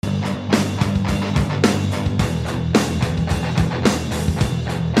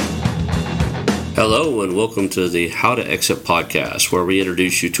Hello and welcome to the How to Exit podcast, where we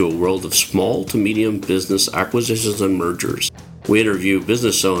introduce you to a world of small to medium business acquisitions and mergers. We interview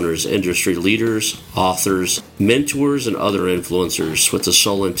business owners, industry leaders, authors, mentors, and other influencers with the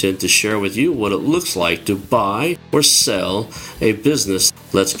sole intent to share with you what it looks like to buy or sell a business.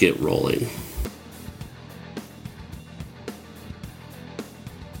 Let's get rolling.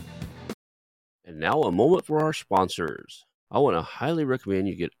 And now a moment for our sponsors. I want to highly recommend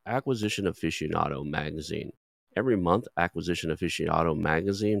you get Acquisition Aficionado magazine. Every month, Acquisition Aficionado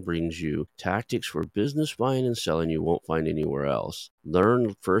magazine brings you tactics for business buying and selling you won't find anywhere else.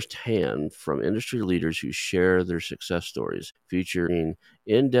 Learn firsthand from industry leaders who share their success stories, featuring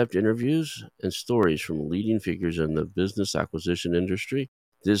in-depth interviews and stories from leading figures in the business acquisition industry.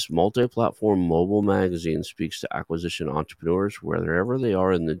 This multi-platform mobile magazine speaks to acquisition entrepreneurs wherever they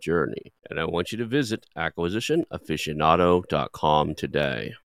are in the journey. And I want you to visit acquisitionaficionado.com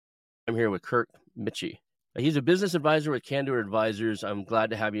today. I'm here with Kirk, Michie. He's a business advisor with Candor Advisors. I'm glad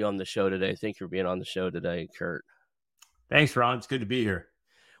to have you on the show today. Thank you for being on the show today, Kirk. Thanks, Ron. It's good to be here.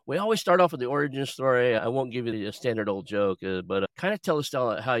 We always start off with the origin story. I won't give you the standard old joke, but kind of tell us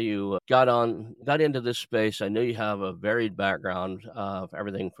how you got into this space. I know you have a varied background of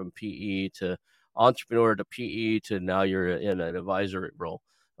everything from PE to entrepreneur to PE to now you're in an advisory role.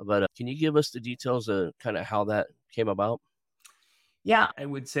 But can you give us the details of kind of how that came about? Yeah, I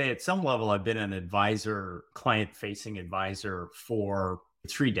would say at some level, I've been an advisor, client-facing advisor for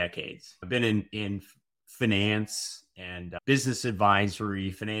 3 decades. I've been in finance and business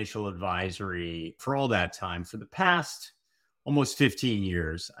advisory, financial advisory for all that time. For the past almost 15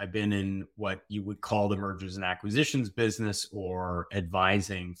 years, I've been in what you would call the mergers and acquisitions business, or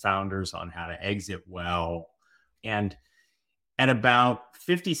advising founders on how to exit well. And at about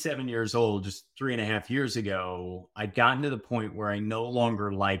 57 years old, just 3.5 years ago, I'd gotten to the point where I no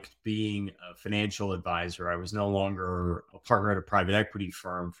longer liked being a financial advisor. I was no longer a partner at a private equity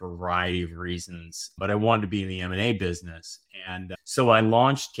firm for a variety of reasons, but I wanted to be in the M&A business. And so I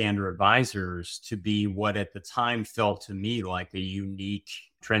launched Candor Advisors to be what at the time felt to me like a unique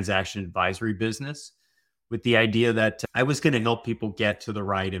transaction advisory business, with the idea that I was going to help people get to the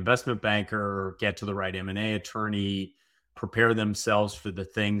right investment banker, get to the right M&A attorney, prepare themselves for the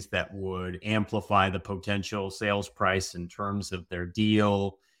things that would amplify the potential sales price in terms of their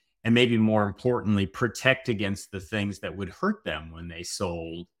deal, and maybe more importantly, protect against the things that would hurt them when they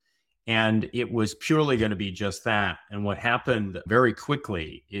sold. And it was purely going to be just that. And what happened very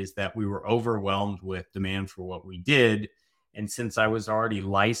quickly is that we were overwhelmed with demand for what we did. And since I was already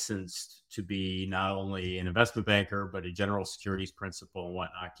licensed to be not only an investment banker, but a general securities principal and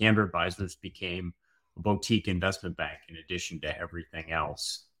whatnot, Candor Advisors became a boutique investment bank in addition to everything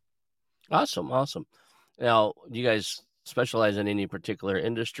else. Awesome. Now, do you guys specialize in any particular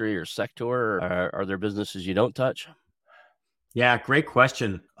industry or sector, or are there businesses you don't touch? Yeah, great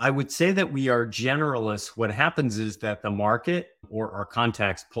question. I would say that we are generalists. What happens is that the market or our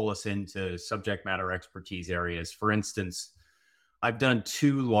contacts pull us into subject matter expertise areas. For instance, I've done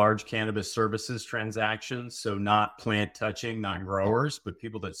 2 large cannabis services transactions. So not plant touching, not growers, but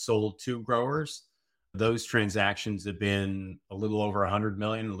people that sold to growers. Those transactions have been a little over 100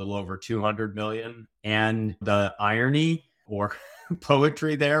 million, a little over 200 million. And the irony or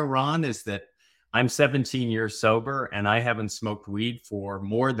poetry there, Ron, is that I'm 17 years sober and I haven't smoked weed for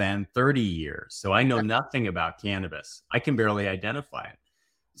more than 30 years. So I know nothing about cannabis. I can barely identify it.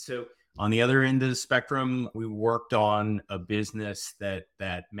 So on the other end of the spectrum, we worked on a business that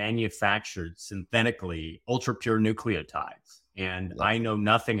manufactured synthetically ultra pure nucleotides. And I know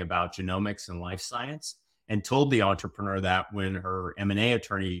nothing about genomics and life science, and told the entrepreneur that when her M&A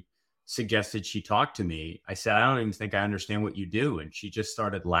attorney suggested she talk to me. I said, I don't even think I understand what you do. And she just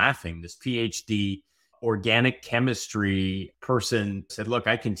started laughing. This PhD organic chemistry person said, look,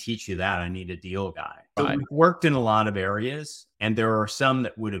 I can teach you that. I need a deal guy. So we've worked in a lot of areas, and there are some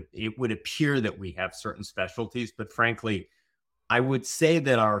that it would appear that we have certain specialties, but frankly, I would say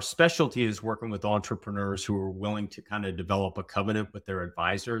that our specialty is working with entrepreneurs who are willing to kind of develop a covenant with their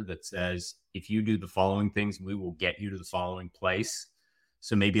advisor that says, if you do the following things, we will get you to the following place.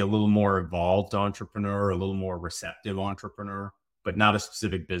 So maybe a little more evolved entrepreneur, a little more receptive entrepreneur, but not a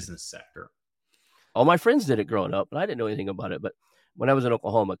specific business sector. All my friends did it growing up, but I didn't know anything about it. But when I was in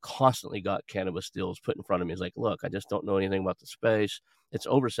Oklahoma, I constantly got cannabis deals put in front of me. It's like, look, I just don't know anything about the space. It's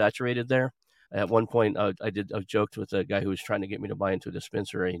oversaturated there. At one point, I joked with a guy who was trying to get me to buy into a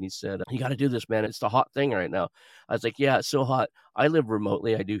dispensary, and he said, you got to do this, man. It's the hot thing right now. I was like, yeah, it's so hot. I live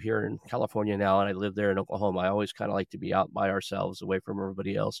remotely. I do here in California now, and I live there in Oklahoma. I always kind of like to be out by ourselves, away from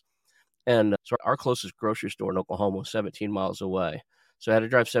everybody else. And so our closest grocery store in Oklahoma was 17 miles away. So I had to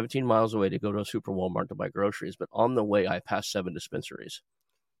drive 17 miles away to go to a super Walmart to buy groceries. But on the way, I passed 7 dispensaries.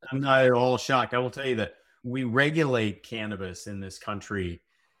 I'm not at all shocked. I will tell you that we regulate cannabis in this country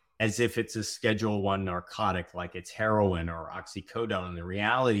as if it's a Schedule One narcotic, like it's heroin or oxycodone. And the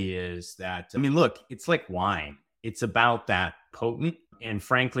reality is that, I mean, look, it's like wine. It's about that potent, and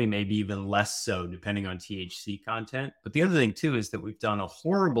frankly, maybe even less so, depending on THC content. But the other thing too is that we've done a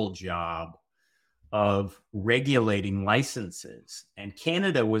horrible job of regulating licenses. And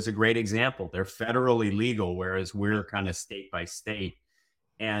Canada was a great example. They're federally legal, whereas we're kind of state by state.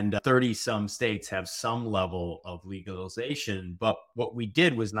 And 30 some states have some level of legalization. But what we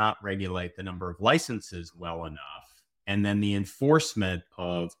did was not regulate the number of licenses well enough. And then the enforcement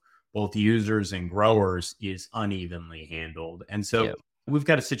of both users and growers is unevenly handled. And so Yeah. we've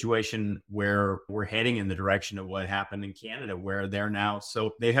got a situation where we're heading in the direction of what happened in Canada, where they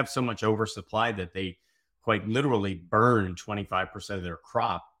have so much oversupply that they quite literally burn 25% of their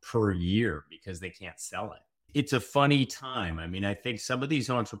crop per year because they can't sell it. It's a funny time. I mean, I think some of these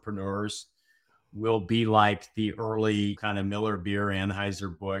entrepreneurs will be like the early kind of Miller Beer,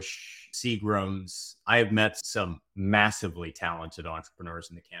 Anheuser-Busch, Seagrams. I have met some massively talented entrepreneurs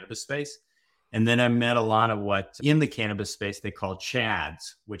in the cannabis space. And then I met a lot of what in the cannabis space they call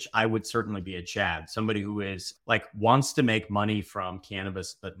chads, which I would certainly be a chad, somebody who is like wants to make money from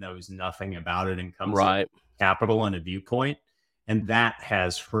cannabis, but knows nothing about it and comes Right. with capital and a viewpoint. And that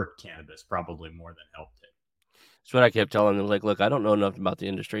has hurt cannabis probably more than helped it. That's what I kept telling them. Like, look, I don't know enough about the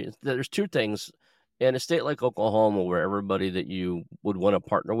industry. There's two things. In a state like Oklahoma, where everybody that you would want to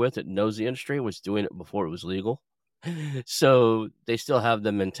partner with that knows the industry was doing it before it was legal. So they still have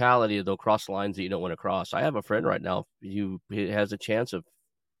the mentality of they'll cross lines that you don't want to cross. I have a friend right now who has a chance of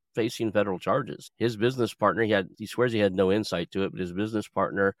facing federal charges. His business partner, he swears he had no insight to it, but his business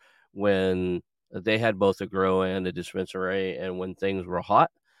partner, when they had both a grow and a dispensary, and when things were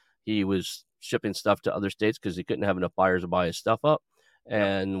hot, he was shipping stuff to other states because he couldn't have enough buyers to buy his stuff up.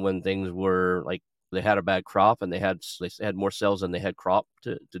 And when things were like they had a bad crop and they had more sales than they had crop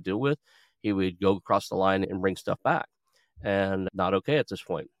to deal with, he would go across the line and bring stuff back, and not okay at this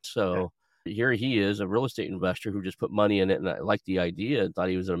point. So here he is, a real estate investor who just put money in it, and I liked the idea and thought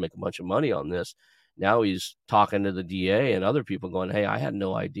he was going to make a bunch of money on this. Now he's talking to the DA and other people going, hey, I had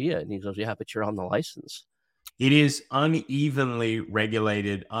no idea. And he goes, yeah, but you're on the license. It is unevenly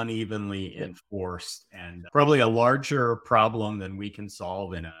regulated, unevenly enforced, and probably a larger problem than we can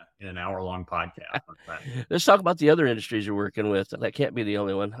solve in an hour-long podcast. Let's talk about the other industries you're working with. That can't be the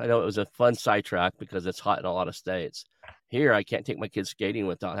only one. I know it was a fun sidetrack because it's hot in a lot of states. Here, I can't take my kids skating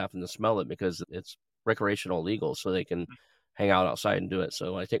without having to smell it because it's recreational legal, so they can hang out outside and do it.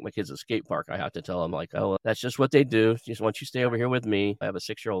 So when I take my kids to the skate park, I have to tell them, like, oh, that's just what they do. Just once you stay over here with me. I have a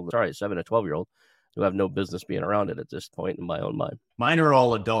 7 and a 12-year-old. Who have no business being around it at this point in my own mind. Mine are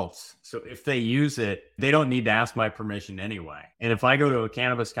all adults. So if they use it, they don't need to ask my permission anyway. And if I go to a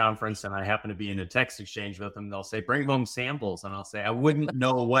cannabis conference and I happen to be in a text exchange with them, they'll say, bring home samples. And I'll say, I wouldn't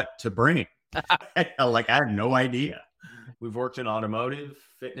know what to bring. Like, I had no idea. We've worked in automotive,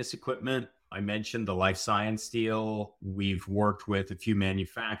 fitness equipment. I mentioned the life science deal. We've worked with a few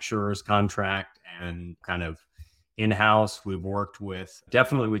manufacturers, contract and kind of in-house. We've worked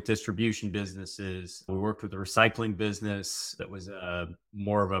definitely with distribution businesses. We worked with a recycling business that was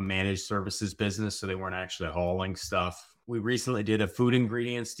more of a managed services business, so they weren't actually hauling stuff. We recently did a food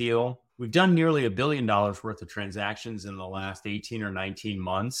ingredients deal. We've done nearly $1 billion worth of transactions in the last 18 or 19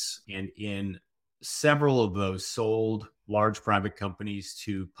 months. And in several of those sold large private companies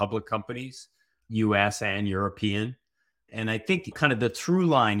to public companies, US and European. And I think kind of the through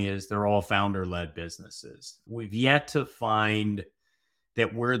line is they're all founder-led businesses. We've yet to find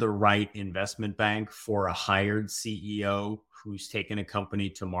that we're the right investment bank for a hired CEO who's taken a company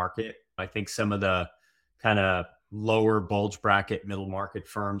to market. I think some of the kind of lower bulge bracket middle market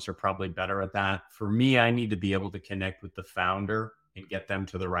firms are probably better at that. For me, I need to be able to connect with the founder and get them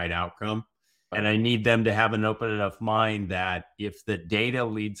to the right outcome. And I need them to have an open enough mind that if the data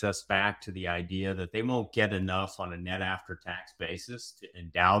leads us back to the idea that they won't get enough on a net after tax basis to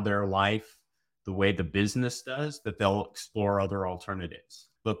endow their life the way the business does, that they'll explore other alternatives.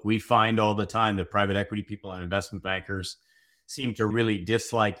 Look, we find all the time that private equity people and investment bankers seem to really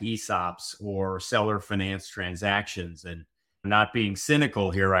dislike ESOPs or seller finance transactions. And not being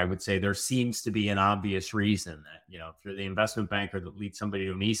cynical here, I would say there seems to be an obvious reason that, if you're the investment banker that leads somebody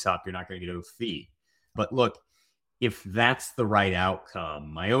to an ESOP, you're not going to get a fee. But look, if that's the right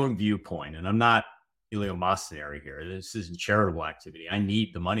outcome, my own viewpoint, and I'm not eleemosynary here, this isn't charitable activity. I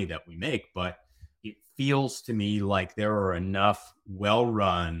need the money that we make, but it feels to me like there are enough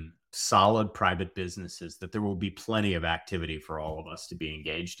well-run, solid private businesses, that there will be plenty of activity for all of us to be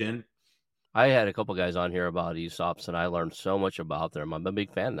engaged in. I had a couple guys on here about ESOPs, and I learned so much about them. I'm a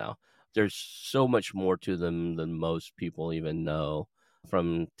big fan now. There's so much more to them than most people even know,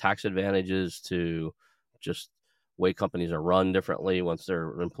 from tax advantages to just way companies are run differently once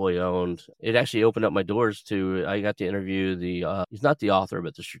they're employee owned. It actually opened up my doors to, I got to interview he's not the author,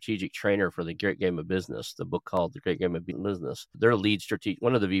 but the strategic trainer for the Great Game of Business, the book called The Great Game of Business. Their lead strategic,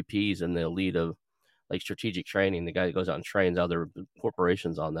 one of the VPs and the lead of like strategic training, the guy that goes out and trains other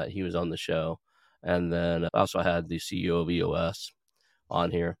corporations on that. He was on the show. And then I also had the CEO of EOS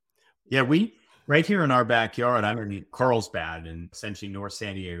on here. Yeah, we right here in our backyard, I'm in Carlsbad in essentially North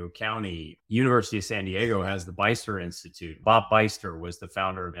San Diego County. University of San Diego has the Beister Institute. Bob Beister was the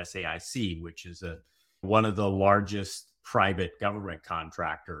founder of SAIC, which is one of the largest private government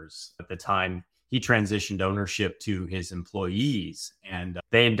contractors. At the time, he transitioned ownership to his employees, and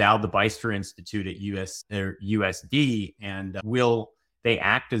they endowed the Beister Institute at USD, and they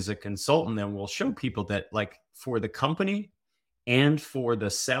act as a consultant and will show people that, like, for the company and for the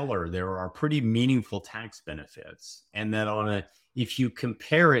seller, there are pretty meaningful tax benefits. And that if you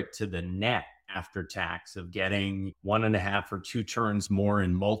compare it to the net after tax of getting 1.5 or 2 turns more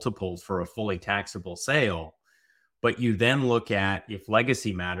in multiple for a fully taxable sale, but you then look at, if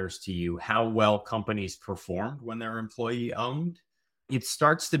legacy matters to you, how well companies performed when they're employee owned, it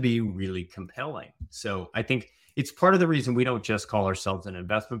starts to be really compelling. So I think it's part of the reason we don't just call ourselves an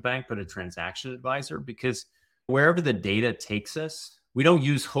investment bank, but a transaction advisor, because wherever the data takes us, we don't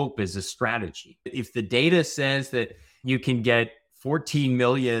use hope as a strategy. If the data says that you can get 14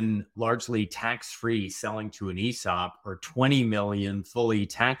 million largely tax-free selling to an ESOP, or 20 million fully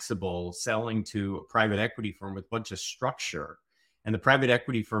taxable selling to a private equity firm with a bunch of structure, and the private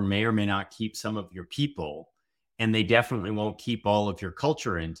equity firm may or may not keep some of your people, and they definitely won't keep all of your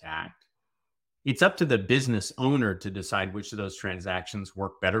culture intact, it's up to the business owner to decide which of those transactions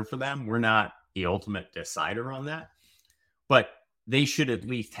work better for them. We're not the ultimate decider on that, but they should at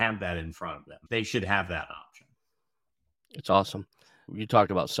least have that in front of them. They should have that option. It's awesome. You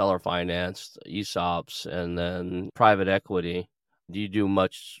talked about seller finance, ESOPs, and then private equity. Do you do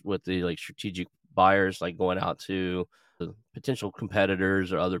much with the like strategic buyers, like going out to the potential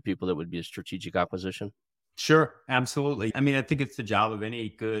competitors or other people that would be a strategic acquisition? Sure, absolutely. I mean, I think it's the job of any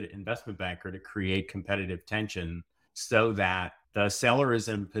good investment banker to create competitive tension so that the seller is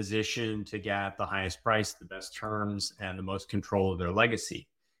in position to get the highest price, the best terms, and the most control of their legacy.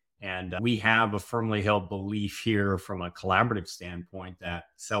 And we have a firmly held belief here from a collaborative standpoint that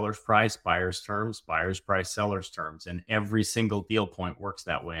seller's price, buyer's terms, buyer's price, seller's terms, and every single deal point works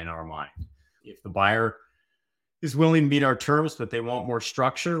that way in our mind. If the buyer is willing to meet our terms, but they want more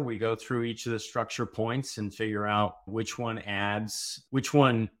structure, we go through each of the structure points and figure out which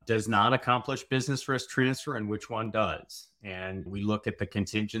one does not accomplish business risk transfer and which one does. And we look at the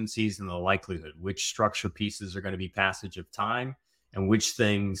contingencies and the likelihood, which structure pieces are going to be passage of time and which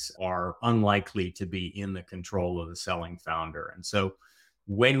things are unlikely to be in the control of the selling founder. And so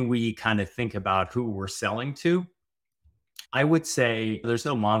when we kind of think about who we're selling to, I would say there's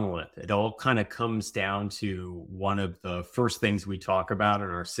no monolith. It all kind of comes down to one of the first things we talk about in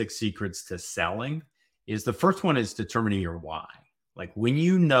our 6 secrets to selling. Is the first one is determining your why. Like, when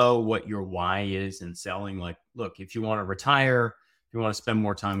you know what your why is in selling, like, look, if you want to retire, if you want to spend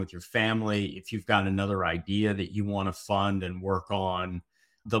more time with your family, if you've got another idea that you want to fund and work on,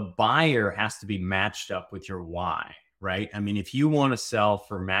 the buyer has to be matched up with your why. Right? I mean, if you want to sell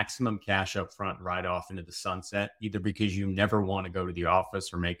for maximum cash up front and ride off into the sunset, either because you never want to go to the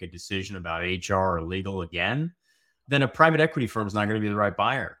office or make a decision about HR or legal again, then a private equity firm is not going to be the right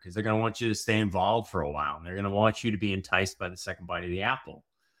buyer, because they're going to want you to stay involved for a while. And they're going to want you to be enticed by the second bite of the apple.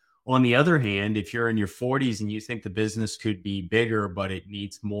 On the other hand, if you're in your 40s and you think the business could be bigger, but it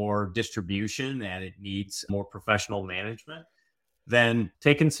needs more distribution and it needs more professional management, then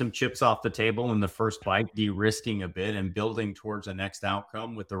taking some chips off the table in the first bite, de-risking a bit and building towards a next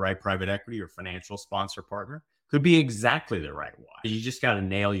outcome with the right private equity or financial sponsor partner could be exactly the right why. You just got to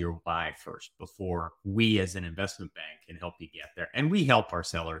nail your why first before we as an investment bank can help you get there. And we help our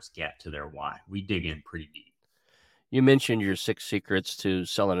sellers get to their why. We dig in pretty deep. You mentioned your 6 secrets to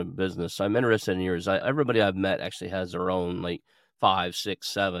selling a business. I'm interested in yours. Everybody I've met actually has their own, like 5, 6,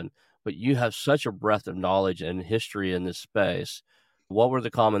 7, but you have such a breadth of knowledge and history in this space. What were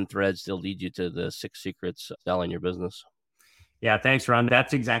the common threads that lead you to the 6 secrets selling your business? Yeah, thanks, Ron.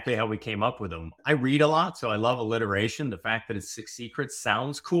 That's exactly how we came up with them. I read a lot, so I love alliteration. The fact that it's 6 secrets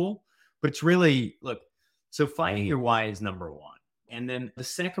sounds cool, but it's really, look, so finding your why is number one. And then the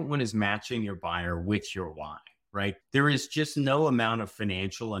second one is matching your buyer with your why. right? There is just no amount of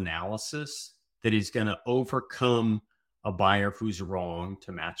financial analysis that is going to overcome a buyer who's wrong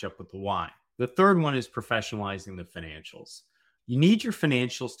to match up with the why. The third one is professionalizing the financials. You need your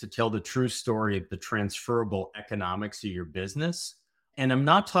financials to tell the true story of the transferable economics of your business. And I'm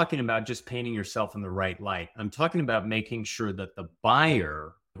not talking about just painting yourself in the right light. I'm talking about making sure that the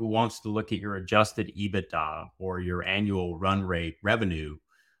buyer who wants to look at your adjusted EBITDA or your annual run rate revenue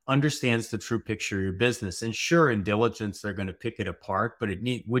understands the true picture of your business. And sure, in diligence, they're going to pick it apart, but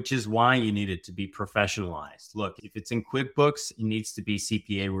which is why you need it to be professionalized. Look, if it's in QuickBooks, it needs to be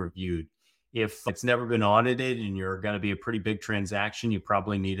CPA reviewed. If it's never been audited and you're going to be a pretty big transaction, you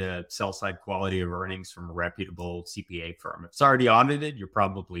probably need a sell side quality of earnings from a reputable CPA firm. If it's already audited, you're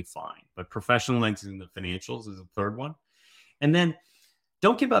probably fine. But professionalizing the financials is the third one. And then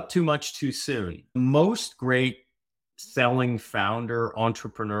don't give up too much too soon. Most great selling founder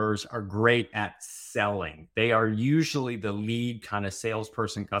entrepreneurs are great at selling. They are usually the lead kind of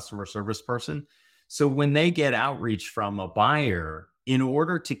salesperson, customer service person. So when they get outreach from a buyer, in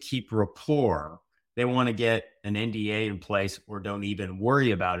order to keep rapport, they want to get an NDA in place or don't even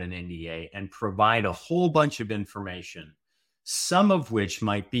worry about an NDA and provide a whole bunch of information, some of which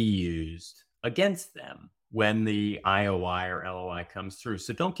might be used against them when the IOI or LOI comes through.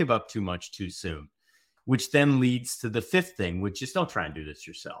 So don't give up too much too soon, which then leads to the fifth thing, which is don't try and do this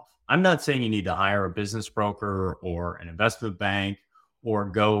yourself. I'm not saying you need to hire a business broker or an investment bank or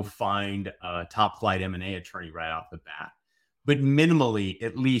go find a top flight M&A attorney right off the bat. But minimally,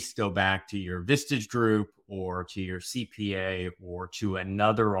 at least go back to your Vistage group or to your CPA or to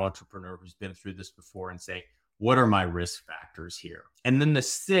another entrepreneur who's been through this before and say, what are my risk factors here? And then the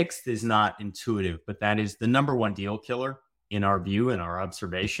sixth is not intuitive, but that is the number one deal killer in our view and our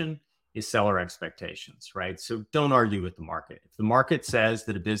observation is seller expectations, right? So don't argue with the market. If the market says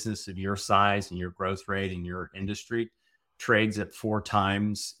that a business of your size and your growth rate in your industry trades at 4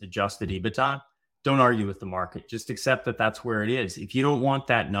 times adjusted EBITDA, don't argue with the market. Just accept that that's where it is. If you don't want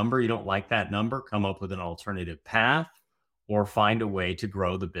that number, you don't like that number, come up with an alternative path or find a way to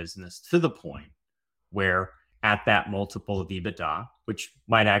grow the business to the point where at that multiple of EBITDA, which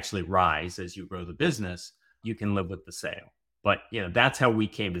might actually rise as you grow the business, you can live with the sale. But that's how we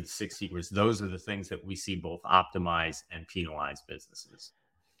came to the 60 years. Those are the things that we see both optimize and penalize businesses.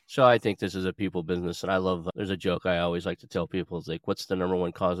 So I think this is a people business, and I love, there's a joke I always like to tell people. It's like, what's the number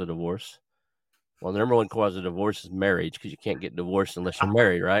one cause of divorce? Well, the number one cause of divorce is marriage, because you can't get divorced unless you're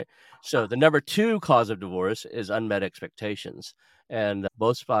married, right? So the number 2 cause of divorce is unmet expectations. And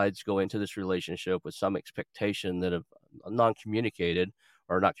both sides go into this relationship with some expectation that have non-communicated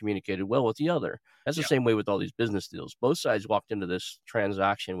or not communicated well with the other. That's the same way with all these business deals. Both sides walked into this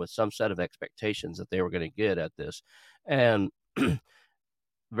transaction with some set of expectations that they were going to get at this. And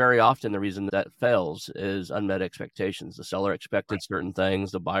very often the reason that fails is unmet expectations. The seller expected certain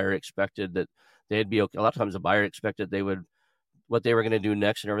things. The buyer expected that they'd be okay. A lot of times the buyer expected what they were going to do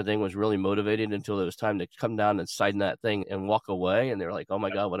next and everything was really motivated until it was time to come down and sign that thing and walk away. And they're like, oh my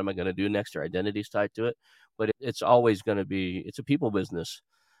God, what am I going to do next? Their identity's tied to it. But it's always going to be, it's a people business.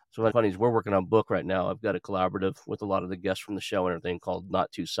 So what's funny is we're working on a book right now. I've got a collaborative with a lot of the guests from the show and everything called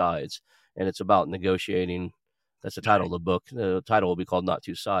Not Two Sides. And it's about negotiating. That's the title of the book. The title will be called Not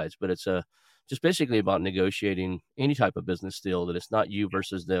Two Sides, but it's just basically about negotiating any type of business deal, that it's not you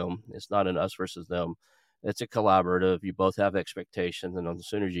versus them. It's not an us versus them. It's a collaborative. You both have expectations, and as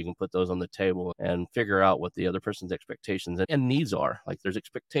soon as you can put those on the table and figure out what the other person's expectations and needs are. Like there's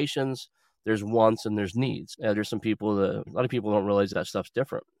expectations, there's wants, and there's needs. There's some people a lot of people don't realize that stuff's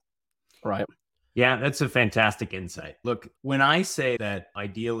different, right? Yeah, that's a fantastic insight. Look, when I say that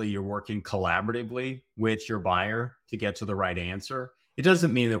ideally you're working collaboratively with your buyer to get to the right answer, it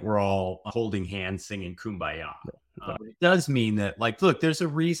doesn't mean that we're all holding hands singing Kumbaya. It does mean that, look, there's a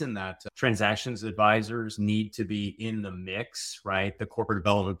reason that transactions advisors need to be in the mix, right? The corporate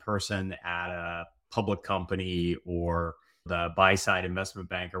development person at a public company or the buy-side investment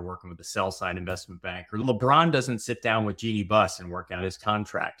banker working with the sell-side investment banker. LeBron doesn't sit down with Jeannie Buss and work out his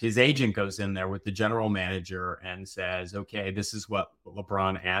contract. His agent goes in there with the general manager and says, okay, this is what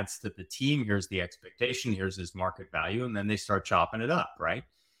LeBron adds to the team. Here's the expectation. Here's his market value. And then they start chopping it up, right?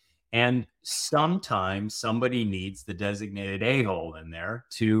 And sometimes somebody needs the designated a-hole in there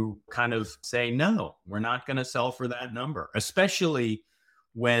to kind of say, no, we're not going to sell for that number, especially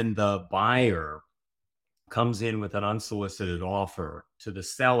when the buyer comes in with an unsolicited offer to the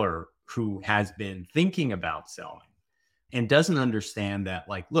seller who has been thinking about selling and doesn't understand that,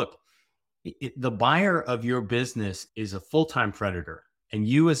 look, the buyer of your business is a full-time predator and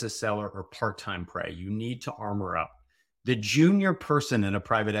you as a seller are part-time prey. You need to armor up. The junior person in a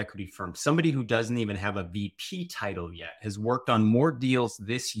private equity firm, somebody who doesn't even have a VP title yet, has worked on more deals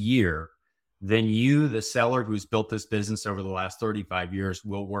this year than you, the seller who's built this business over the last 35 years,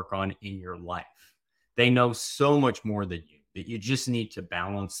 will work on in your life. They know so much more than you that you just need to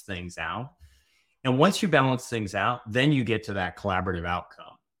balance things out. And once you balance things out, then you get to that collaborative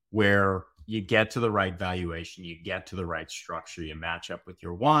outcome where you get to the right valuation, you get to the right structure, you match up with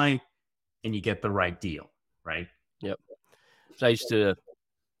your why, and you get the right deal, right? Yep. So I used to,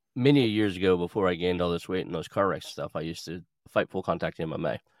 many years ago, before I gained all this weight and those car wreck stuff, I used to fight full contact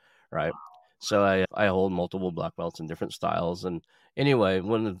MMA, right? So I hold multiple black belts in different styles. And anyway,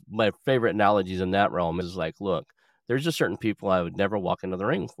 one of my favorite analogies in that realm is like, look, there's just certain people I would never walk into the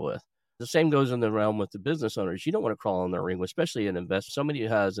ring with. The same goes in the realm with the business owners. You don't want to crawl in the ring, especially an somebody who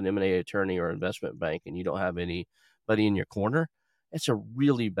has an M&A attorney or investment bank and you don't have anybody in your corner. It's a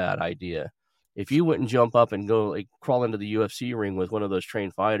really bad idea. If you wouldn't jump up and go like crawl into the UFC ring with one of those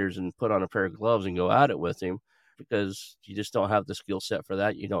trained fighters and put on a pair of gloves and go at it with him, because you just don't have the skill set for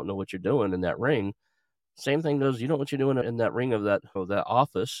that. You don't know what you're doing in that ring. Same thing goes, you know what you're doing in that ring of that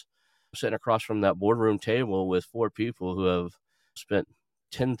office, sitting across from that boardroom table with four people who have spent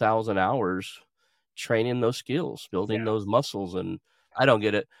 10,000 hours training those skills, building those muscles. And I don't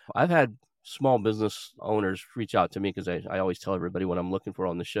get it. I've had small business owners reach out to me because I always tell everybody what I'm looking for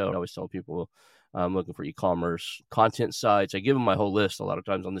on the show. I always tell people I'm looking for e-commerce content sites. I give them my whole list a lot of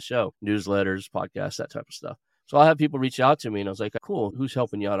times on the show, newsletters, podcasts, that type of stuff. So I'll have people reach out to me and I was like, cool, who's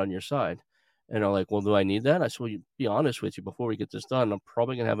helping you out on your side? And they're like, well, do I need that? I said, well, be honest with you, before we get this done, I'm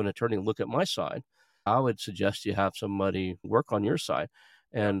probably going to have an attorney look at my side. I would suggest you have somebody work on your side.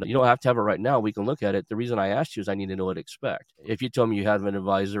 And you don't have to have it right now. We can look at it. The reason I asked you is I need to know what to expect. If you tell me you have an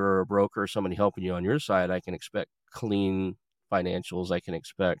advisor or a broker or somebody helping you on your side, I can expect clean financials. I can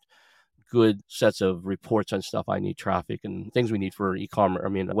expect good sets of reports on stuff I need, traffic and things we need for e-commerce,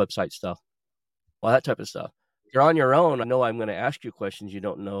 website stuff, all that type of stuff. If you're on your own, I know I'm going to ask you questions you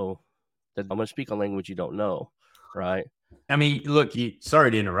don't know, that I'm going to speak a language you don't know, right? I mean, look,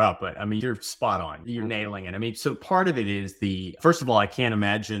 sorry to interrupt, but I mean, you're spot on. You're nailing it. I mean, so part of it is first of all, I can't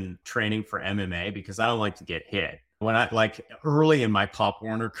imagine training for MMA because I don't like to get hit. When early in my Pop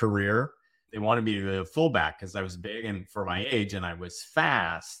Warner career, they wanted me to be a fullback because I was big and for my age and I was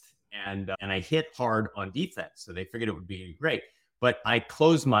fast and I hit hard on defense. So they figured it would be great. But I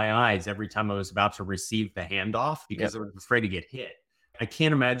closed my eyes every time I was about to receive the handoff because I was afraid to get hit. I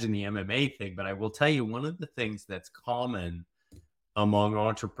can't imagine the MMA thing, but I will tell you one of the things that's common among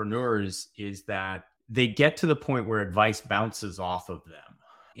entrepreneurs is that they get to the point where advice bounces off of them.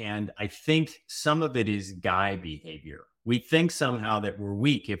 And I think some of it is guy behavior. We think somehow that we're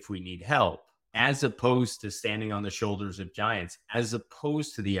weak if we need help, as opposed to standing on the shoulders of giants, as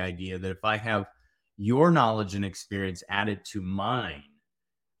opposed to the idea that if I have your knowledge and experience added to mine,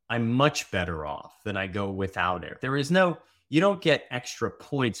 I'm much better off than I go without it. You don't get extra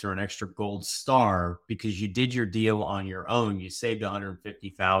points or an extra gold star because you did your deal on your own. You saved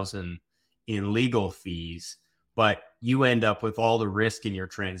 $150,000 in legal fees, but you end up with all the risk in your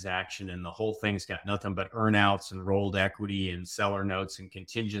transaction and the whole thing's got nothing but earnouts and rolled equity and seller notes and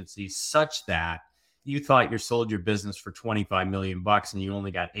contingencies, such that you thought you sold your business for 25 million bucks and you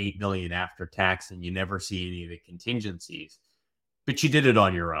only got 8 million after tax and you never see any of the contingencies, but you did it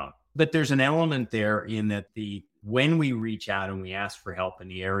on your own. But there's an element there in that when we reach out and we ask for help in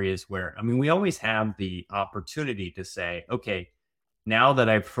the areas where, we always have the opportunity to say, okay, now that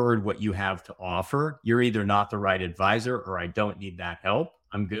I've heard what you have to offer, you're either not the right advisor or I don't need that help.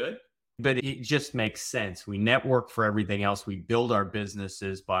 I'm good. But it just makes sense. We network for everything else. We build our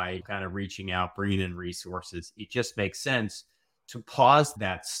businesses by kind of reaching out, bringing in resources. It just makes sense to pause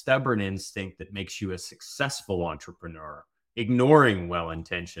that stubborn instinct that makes you a successful entrepreneur, ignoring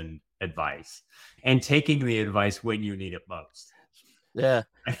well-intentioned advice and taking the advice when you need it most. Yeah.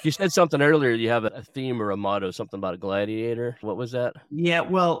 You said something earlier. You have a theme or a motto, something about a gladiator. What was that? Yeah,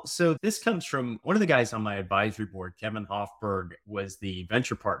 well, so this comes from one of the guys on my advisory board. Kevin Hoffberg was the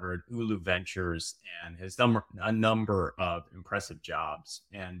venture partner at Ulu Ventures and has done a number of impressive jobs.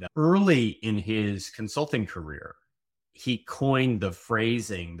 And early in his consulting career, he coined the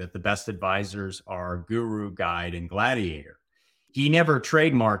phrasing that the best advisors are guru, guide, and gladiator. He never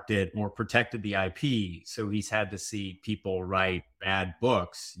trademarked it or protected the IP. So he's had to see people write bad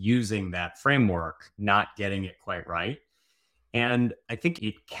books using that framework, not getting it quite right. And I think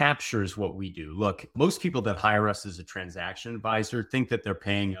it captures what we do. Look, most people that hire us as a transaction advisor think that they're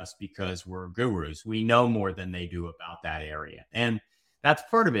paying us because we're gurus. We know more than they do about that area. And that's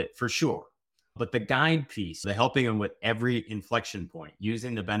part of it for sure. But the guide piece, the helping them with every inflection point,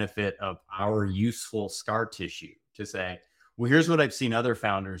 using the benefit of our useful scar tissue to say, well, here's what I've seen other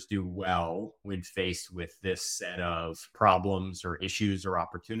founders do well when faced with this set of problems or issues or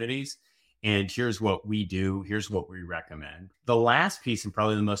opportunities. And here's what we do. Here's what we recommend. The last piece, and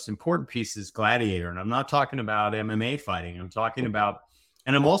probably the most important piece, is gladiator. And I'm not talking about MMA fighting. I'm talking about,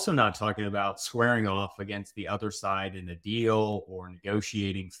 and I'm also not talking about squaring off against the other side in a deal or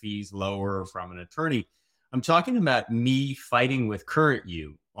negotiating fees lower from an attorney. I'm talking about me fighting with current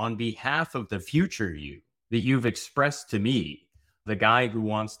you on behalf of the future you that you've expressed to me, the guy who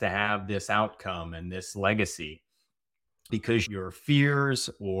wants to have this outcome and this legacy, because your fears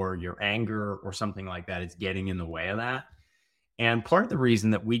or your anger or something like that is getting in the way of that. And part of the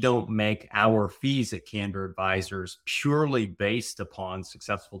reason that we don't make our fees at Candor Advisors purely based upon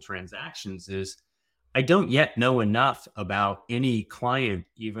successful transactions is I don't yet know enough about any client,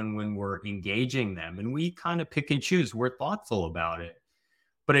 even when we're engaging them. And we kind of pick and choose. We're thoughtful about it.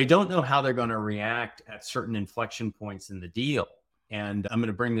 But I don't know how they're going to react at certain inflection points in the deal. And I'm going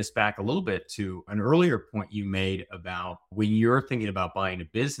to bring this back a little bit to an earlier point you made about when you're thinking about buying a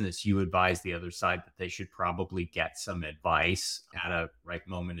business, you advise the other side that they should probably get some advice at a right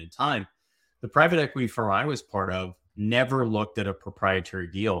moment in time. The private equity firm I was part of never looked at a proprietary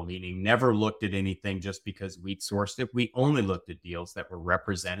deal, meaning never looked at anything just because we'd sourced it. We only looked at deals that were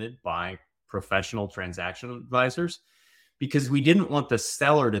represented by professional transaction advisors, because we didn't want the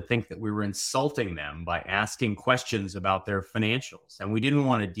seller to think that we were insulting them by asking questions about their financials. And we didn't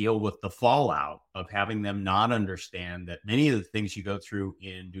want to deal with the fallout of having them not understand that many of the things you go through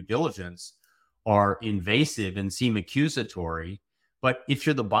in due diligence are invasive and seem accusatory. But if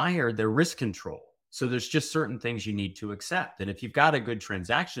you're the buyer, they're risk control. So there's just certain things you need to accept. And if you've got a good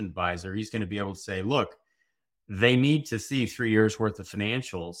transaction advisor, he's going to be able to say, look, they need to see 3 years worth of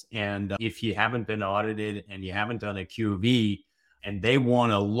financials. And if you haven't been audited and you haven't done a QV and they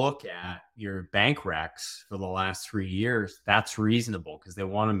want to look at your bank recs for the last 3 years, that's reasonable because they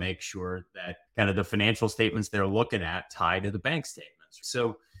want to make sure that kind of the financial statements they're looking at tie to the bank statements.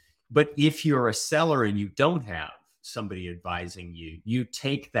 So, but if you're a seller and you don't have somebody advising you, you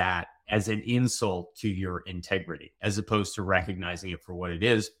take that as an insult to your integrity, as opposed to recognizing it for what it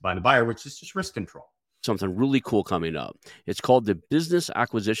is by the buyer, which is just risk control. Something really cool coming up. It's called the Business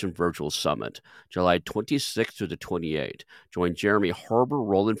Acquisition Virtual Summit, July 26th to the 28th. Join Jeremy Harbour,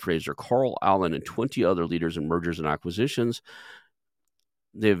 Roland Fraser, Carl Allen, and 20 other leaders in mergers and acquisitions.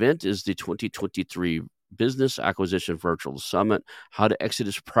 The event is the 2023 Business Acquisition Virtual Summit. How to Exit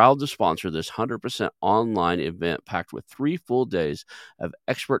is proud to sponsor this 100% online event packed with 3 full days of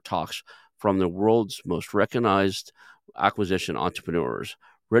expert talks from the world's most recognized acquisition entrepreneurs.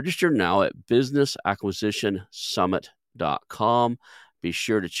 Register now at businessacquisitionsummit.com. Be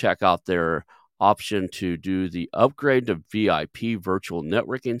sure to check out their option to do the upgrade to VIP virtual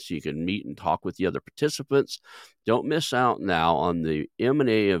networking so you can meet and talk with the other participants. Don't miss out now on the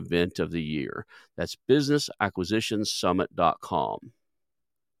M&A event of the year. That's businessacquisitionsummit.com.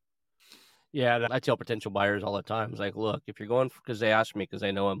 Yeah, I tell potential buyers all the time. It's like, look, if you're going, because they ask me, because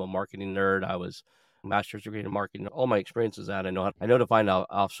they know I'm a marketing nerd. I was master's degree in marketing. All my experience is that I know to find out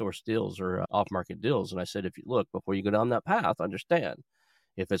off-source deals or off-market deals. And I said, if you look, before you go down that path, understand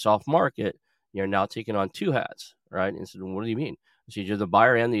if it's off-market, you're now taking on 2 hats, right? And so, what do you mean? So you're the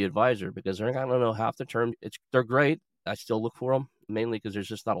buyer and the advisor, because they're not going to know half the term. They're great. I still look for them, mainly because there's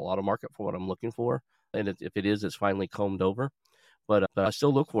just not a lot of market for what I'm looking for. And if it is, it's finally combed over. But I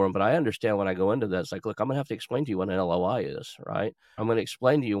still look for them. But I understand when I go into this, like, look, I'm going to have to explain to you what an LOI is, right? I'm going to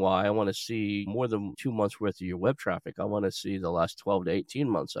explain to you why I want to see more than 2 months worth of your web traffic. I want to see the last 12 to 18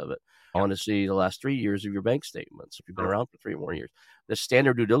 months of it. I want to see the last 3 years of your bank statements, if you've been around for 3 or more years. The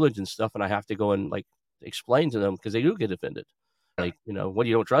standard due diligence stuff, and I have to go and, like, explain to them because they do get offended. Like, what,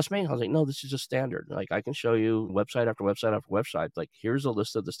 you don't trust me? I was like, no, this is just standard. Like, I can show you website after website after website. Like, here's a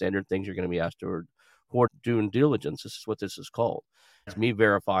list of the standard things you're going to be asked for doing diligence. This is what this is called. It's me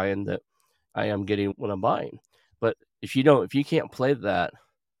verifying that I am getting what I'm buying. But if you can't play that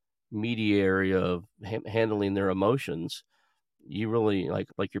mediary of handling their emotions, you really,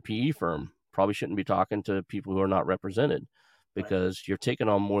 like your PE firm probably shouldn't be talking to people who are not represented, because you're taking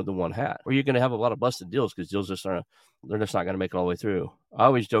on more than one hat, or you're going to have a lot of busted deals because deals they're just not going to make it all the way through. I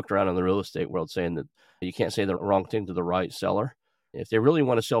always joked around in the real estate world saying that you can't say the wrong thing to the right seller. If they really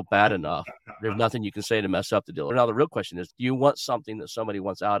want to sell bad enough, there's nothing you can say to mess up the deal. Now, the real question is, do you want something that somebody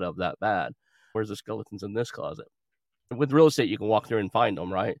wants out of that bad? Where's the skeletons in this closet? With real estate, you can walk through and find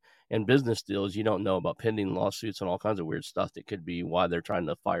them, right? And business deals, you don't know about pending lawsuits and all kinds of weird stuff that could be why they're trying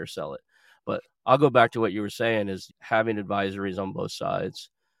to fire sell it. But I'll go back to what you were saying, is having advisories on both sides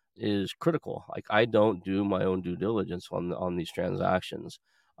is critical. Like, I don't do my own due diligence on these transactions.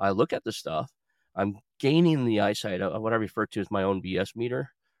 I look at the stuff, I'm gaining the eyesight of what I refer to as my own BS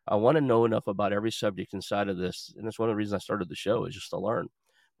meter. I want to know enough about every subject inside of this. And that's one of the reasons I started the show, is just to learn.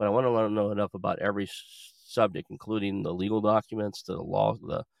 But I want to know enough about every subject, including the legal documents, the law,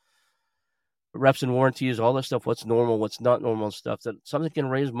 the reps and warranties, all that stuff, what's normal, what's not normal stuff, that something can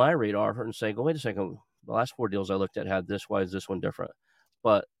raise my radar and say, go, wait a second, the last 4 deals I looked at had this, why is this one different?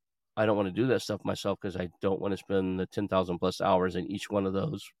 But I don't want to do that stuff myself, because I don't want to spend the 10,000 plus hours in each one of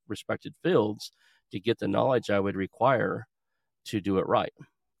those respected fields to get the knowledge I would require to do it right.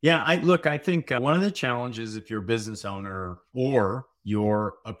 Yeah, I think one of the challenges if you're a business owner or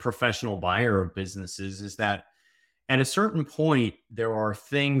you're a professional buyer of businesses is that at a certain point, there are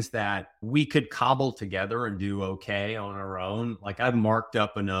things that we could cobble together and do okay on our own. Like I've marked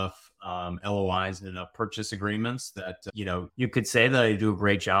up enough LOIs and enough purchase agreements that, you could say that I do a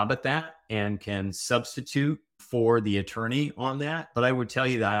great job at that and can substitute for the attorney on that. But I would tell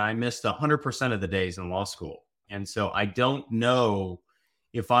you that I missed 100% of the days in law school. And so I don't know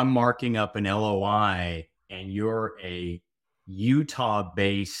if I'm marking up an LOI and you're a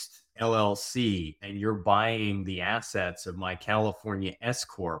Utah-based LLC and you're buying the assets of my California S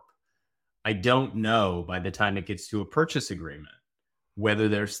Corp, I don't know by the time it gets to a purchase agreement whether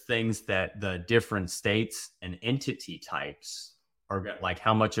there's things that the different states and entity types are like,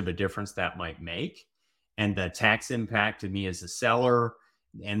 how much of a difference that might make, and the tax impact to me as a seller.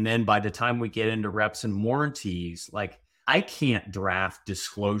 And then by the time we get into reps and warranties, like I can't draft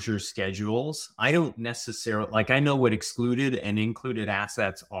disclosure schedules. I don't necessarily, I know what excluded and included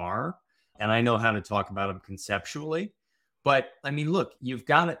assets are, and I know how to talk about them conceptually. But I mean, look, you've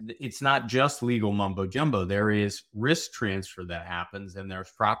got it. It's not just legal mumbo jumbo. There is risk transfer that happens, and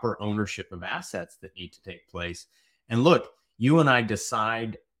there's proper ownership of assets that need to take place. And look, you and I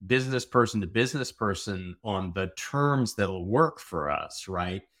decide business person to business person on the terms that'll work for us,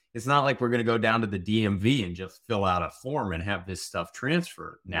 right? It's not like we're going to go down to the DMV and just fill out a form and have this stuff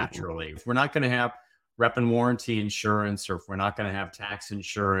transferred naturally. If we're not going to have rep and warranty insurance, or if we're not going to have tax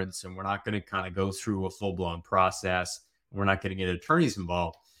insurance, and we're not going to kind of go through a full-blown process, we're not going to get attorneys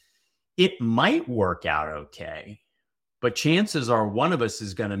involved, it might work out okay. But chances are one of us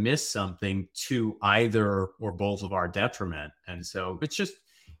is going to miss something to either or both of our detriment. And so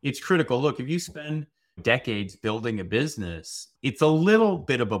it's critical. Look, if you spend decades building a business, it's a little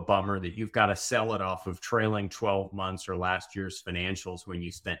bit of a bummer that you've got to sell it off of trailing 12 months or last year's financials when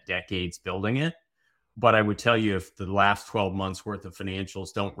you spent decades building it. But I would tell you, if the last 12 months worth of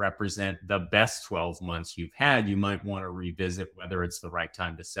financials don't represent the best 12 months you've had, you might want to revisit whether it's the right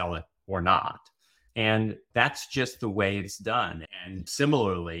time to sell it or not. And that's just the way it's done. And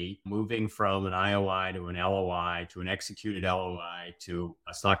similarly, moving from an IOI to an LOI to an executed LOI to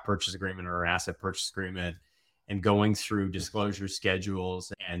a stock purchase agreement or asset purchase agreement, and going through disclosure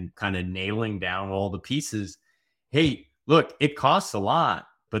schedules and kind of nailing down all the pieces. Hey, look, it costs a lot,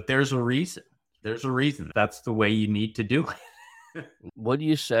 but there's a reason. There's a reason. That's the way you need to do it. What do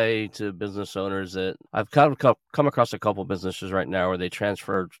you say to business owners that I've come across a couple businesses right now where they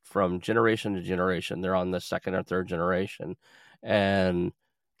transferred from generation to generation? They're on the second or third generation. And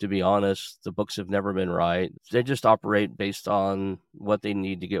to be honest, the books have never been right. They just operate based on what they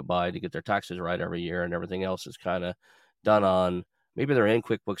need to get by to get their taxes right every year, and everything else is kind of done on, maybe they're in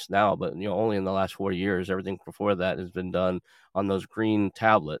QuickBooks now, but only in the last 4 years. Everything before that has been done on those green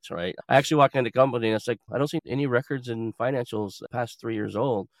tablets, right? I actually walked into a company and it's like, I don't see any records in financials past 3 years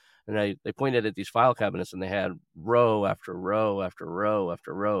old. And they pointed at these file cabinets and they had row after row after row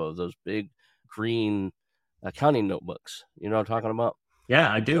after row of those big green accounting notebooks. You know what I'm talking about?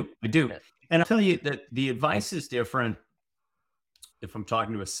 Yeah, I do. And I'll tell you that the advice is different. If I'm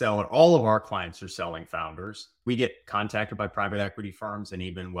talking to a seller, all of our clients are selling founders. We get contacted by private equity firms and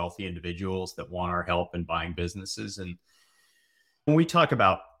even wealthy individuals that want our help in buying businesses. And when we talk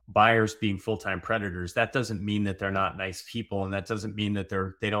about buyers being full-time predators, that doesn't mean that they're not nice people. And that doesn't mean that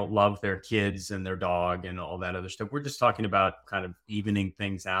they don't love their kids and their dog and all that other stuff. We're just talking about kind of evening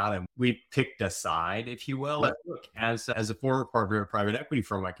things out. And we picked a side, if you will. But look, as a former partner of a private equity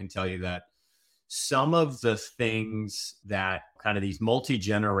firm, I can tell you that some of the things that kind of these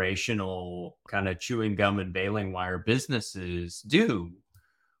multi-generational kind of chewing gum and baling wire businesses do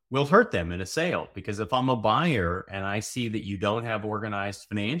will hurt them in a sale. Because if I'm a buyer and I see that you don't have organized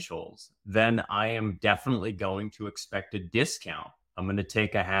financials, then I am definitely going to expect a discount. I'm going to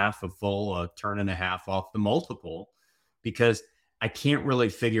take a half, a full, a turn and a half off the multiple, because I can't really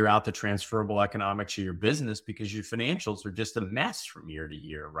figure out the transferable economics of your business because your financials are just a mess from year to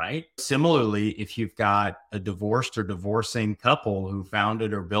year, right? Similarly, if you've got a divorced or divorcing couple who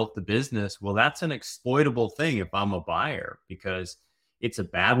founded or built the business, well, that's an exploitable thing if I'm a buyer, because It's a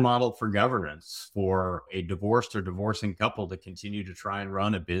bad model for governance for a divorced or divorcing couple to continue to try and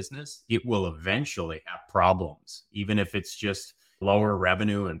run a business. It will eventually have problems, even if it's just lower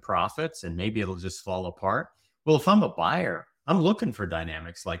revenue and profits, and maybe it'll just fall apart. Well, if I'm a buyer, I'm looking for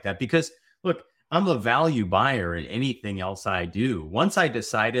dynamics like that because, look, I'm a value buyer in anything else I do. Once I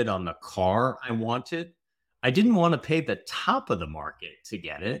decided on the car I wanted, I didn't want to pay the top of the market to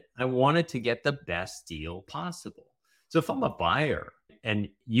get it. I wanted to get the best deal possible. So if I'm a buyer and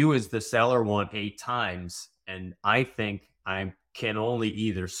you as the seller want 8 times, and I think I can only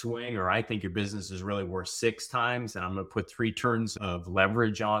either swing, or I think your business is really worth 6 times, and I'm going to put 3 turns of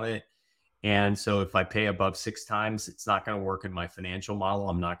leverage on it. And so if I pay above 6 times, it's not going to work in my financial model.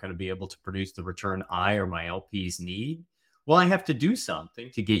 I'm not going to be able to produce the return I or my LPs need. Well, I have to do something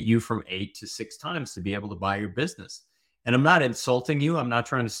to get you from 8 to 6 times to be able to buy your business. And I'm not insulting you. I'm not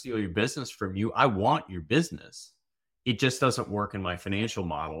trying to steal your business from you. I want your business. It just doesn't work in my financial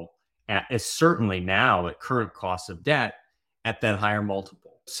model, certainly now at current cost of debt at that higher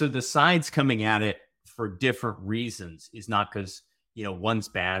multiple. So the sides coming at it for different reasons is not because, one's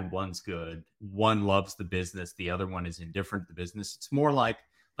bad, one's good. One loves the business. The other one is indifferent to the business. It's more like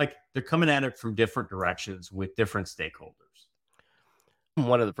they're coming at it from different directions with different stakeholders.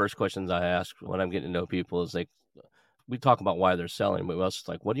 One of the first questions I ask when I'm getting to know people is we talk about why they're selling, but we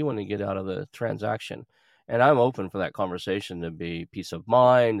also what do you want to get out of the transaction? And I'm open for that conversation to be peace of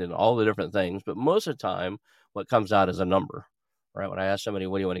mind and all the different things. But most of the time, what comes out is a number, right? When I ask somebody,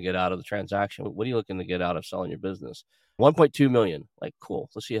 what do you want to get out of the transaction? What are you looking to get out of selling your business? 1.2 million. Cool.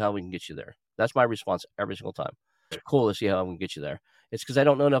 Let's see how we can get you there. That's my response every single time. Cool. Let's see how we can get you there. It's because I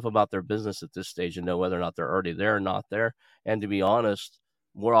don't know enough about their business at this stage to know whether or not they're already there or not there. And to be honest,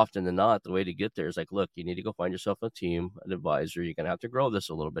 more often than not, the way to get there is look, you need to go find yourself a team, an advisor. You're going to have to grow this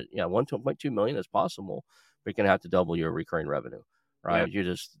a little bit. Yeah, 1.2 million is possible, but you're going to have to double your recurring revenue, right?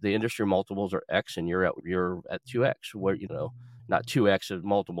 Yeah. The industry multiples are X and you're at 2X, where, not 2X is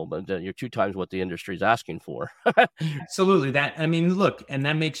multiple, but you're 2 times what the industry is asking for. Absolutely. Look, and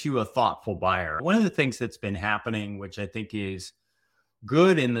that makes you a thoughtful buyer. One of the things that's been happening, which I think is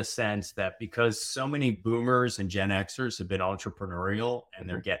good in the sense that because so many boomers and Gen Xers have been entrepreneurial and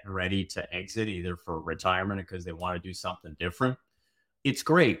they're getting ready to exit either for retirement or because they want to do something different. It's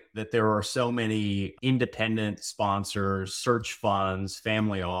great that there are so many independent sponsors, search funds,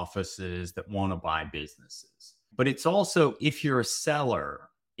 family offices that want to buy businesses. But it's also, if you're a seller,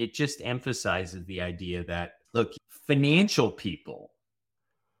 it just emphasizes the idea that, look, financial people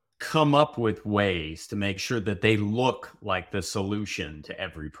come up with ways to make sure that they look like the solution to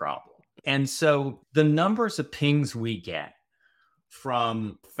every problem. And so the numbers of pings we get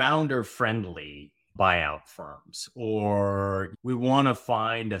from founder-friendly buyout firms, or we want to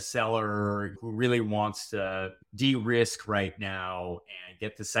find a seller who really wants to de-risk right now and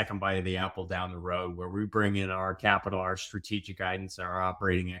get the second bite of the apple down the road, where we bring in our capital, our strategic guidance, and our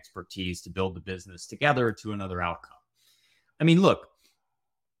operating expertise to build the business together to another outcome. Look,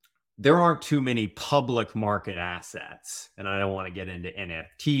 there aren't too many public market assets, and I don't want to get into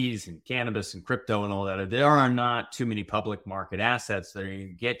NFTs and cannabis and crypto and all that. There are not too many public market assets that are going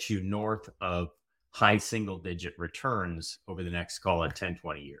to get you north of high single-digit returns over the next, call it 10,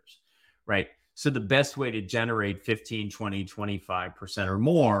 20 years, right? So the best way to generate 15, 20, 25% or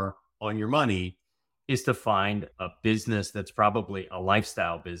more on your money is to find a business that's probably a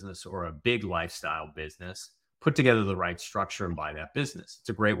lifestyle business or a big lifestyle business, put together the right structure and buy that business. It's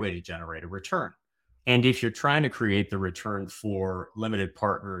a great way to generate a return. And if you're trying to create the return for limited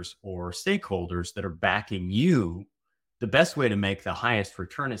partners or stakeholders that are backing you, the best way to make the highest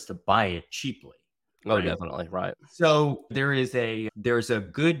return is to buy it cheaply. Oh, right? Definitely. Right. So there's a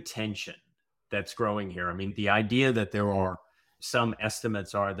good tension that's growing here. The idea that there are some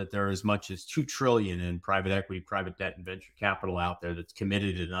estimates are that there are as much as $2 trillion in private equity, private debt, and venture capital out there that's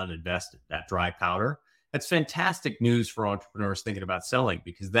committed and uninvested, that dry powder. That's fantastic news for entrepreneurs thinking about selling,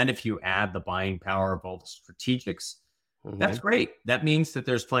 because then if you add the buying power of all the strategics, that's great. That means that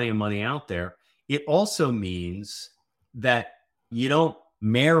there's plenty of money out there. It also means that you don't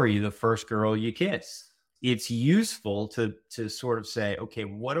marry the first girl you kiss. It's useful to sort of say, okay,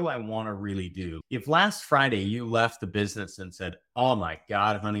 what do I want to really do? If last Friday you left the business and said, oh my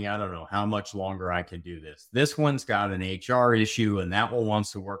God, honey, I don't know how much longer I can do this. This one's got an HR issue and that one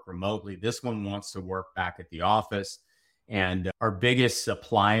wants to work remotely. This one wants to work back at the office. And our biggest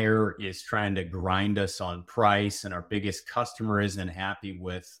supplier is trying to grind us on price. And our biggest customer isn't happy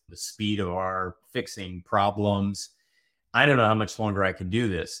with the speed of our fixing problems. I don't know how much longer I can do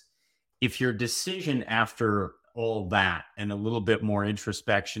this. If your decision after all that and a little bit more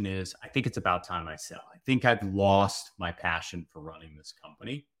introspection is, I think it's about time I sell. I think I've lost my passion for running this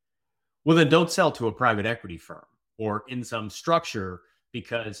company. Well, then don't sell to a private equity firm or in some structure,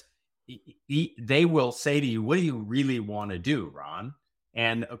 because they will say to you, what do you really want to do, Ron?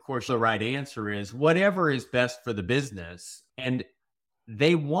 And of course, the right answer is whatever is best for the business. And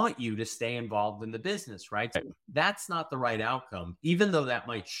they want you to stay involved in the business, right? So that's not the right outcome, even though that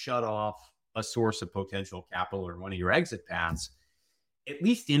might shut off a source of potential capital or one of your exit paths. At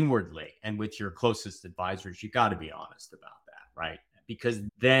least inwardly and with your closest advisors, you got to be honest about that, right? Because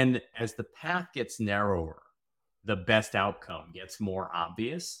then as the path gets narrower, the best outcome gets more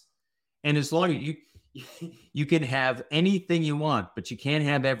obvious. And as long as you can have anything you want, but you can't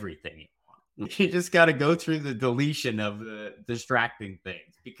have everything you want. You just got to go through the deletion of the distracting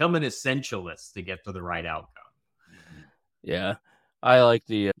things. Become an essentialist to get to the right outcome. Yeah, I like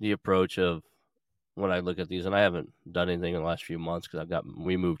the approach of when I look at these, and I haven't done anything in the last few months because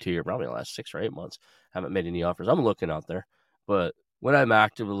we moved here probably the last 6 or 8 months. Haven't made any offers. I'm looking out there, but when I'm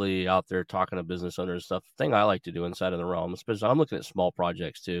actively out there talking to business owners and stuff, the thing I like to do inside of the realm, especially I'm looking at small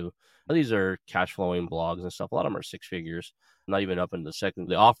projects too. These are cash flowing blogs and stuff. A lot of them are 6 figures, not even up into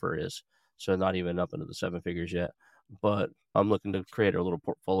the offer is. So not even up into the 7 figures yet. But I'm looking to create a little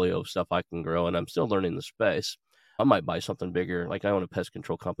portfolio of stuff I can grow, and I'm still learning the space. I might buy something bigger, like I own a pest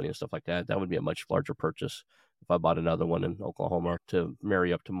control company and stuff like that. That would be a much larger purchase if I bought another one in Oklahoma to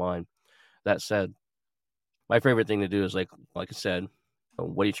marry up to mine. That said, my favorite thing to do is like I said,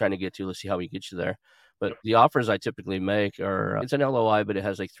 what are you trying to get to? Let's see how we get you there. But the offers I typically make are, it's an LOI, but it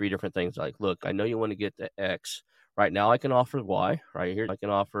has like 3 different things. Like, look, I know you want to get to X. Right now I can offer Y. Right here, I can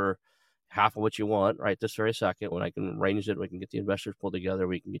offer half of what you want right this very second. When I can arrange it, we can get the investors pulled together.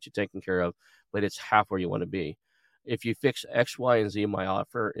 We can get you taken care of, but it's half where you want to be. If you fix X, Y, and Z in my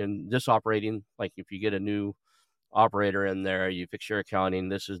offer, in this operating, like if you get a new operator in there, you fix your accounting,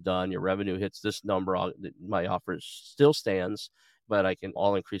 this is done, your revenue hits this number, my offer still stands, but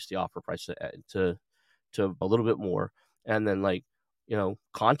I'll increase the offer price to a little bit more. And then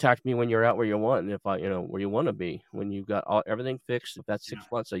contact me when you're out where you want. And if where you want to be, when you've got everything fixed, if that's 6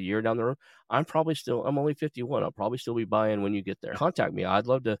 months, a year down the road, I'm only 51. I'll probably still be buying when you get there. Contact me. I'd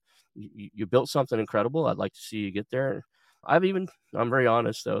love to, you built something incredible. I'd like to see you get there. I'm very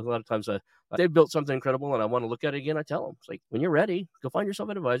honest though. A lot of times they've built something incredible and I want to look at it again. I tell them, it's like, when you're ready, go find yourself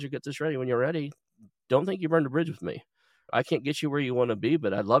an advisor, get this ready. When you're ready, don't think you burned a bridge with me. I can't get you where you want to be,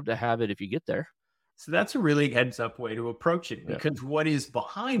 but I'd love to have it if you get there. So that's a really heads up way to approach it, because what is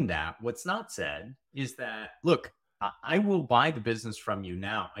behind that, what's not said, is that, look, I will buy the business from you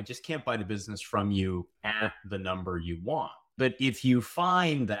now. I just can't buy the business from you at the number you want. But if you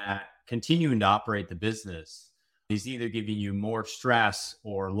find that continuing to operate the business is either giving you more stress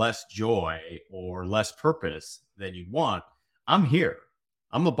or less joy or less purpose than you want, I'm here.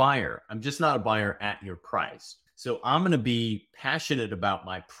 I'm a buyer. I'm just not a buyer at your price. So I'm going to be passionate about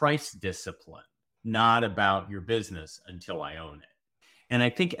my price discipline, not about your business until I own it. And I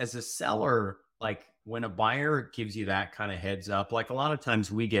think as a seller, like when a buyer gives you that kind of heads up, like a lot of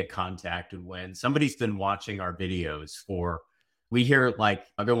times we get contacted when somebody's been watching our videos we hear like,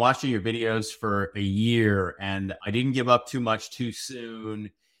 I've been watching your videos for a year and I didn't give up too much too soon.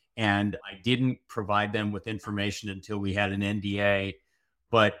 And I didn't provide them with information until we had an NDA,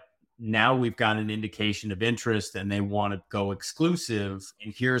 but now we've got an indication of interest and they want to go exclusive.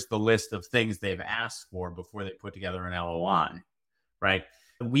 And here's the list of things they've asked for before they put together an LOI, right?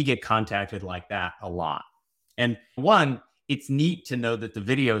 We get contacted like that a lot. And one, it's neat to know that the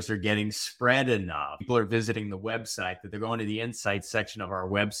videos are getting spread enough. People are visiting the website, that they're going to the insights section of our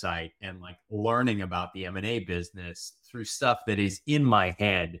website and like learning about the M&A business through stuff that is in my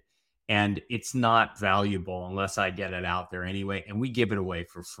head. And it's not valuable unless I get it out there anyway. And we give it away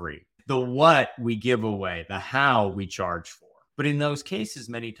for free. The what we give away, the how we charge for. But in those cases,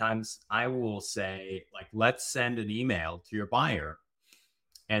 many times I will say, like, let's send an email to your buyer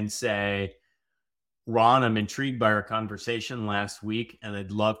and say, Ron, I'm intrigued by our conversation last week, and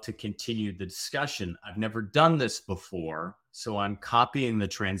I'd love to continue the discussion. I've never done this before, so I'm copying the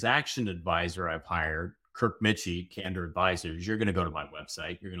transaction advisor I've hired, Kirk, Michie, Candor Advisors. You're going to go to my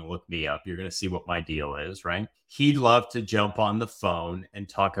website. You're going to look me up. You're going to see what my deal is, right? He'd love to jump on the phone and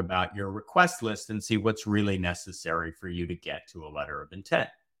talk about your request list and see what's really necessary for you to get to a letter of intent.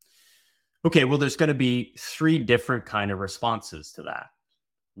 Okay, well, there's going to be 3 different kind of responses to that.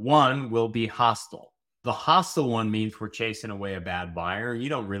 One will be hostile. The hostile one means we're chasing away a bad buyer. You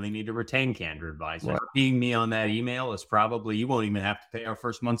don't really need to retain Candor Advisors. Right. Being me on that email is probably, you won't even have to pay our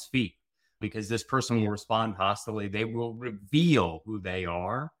first month's fee, because this person will respond hostily. They will reveal who they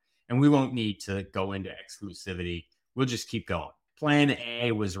are and we won't need to go into exclusivity. We'll just keep going. Plan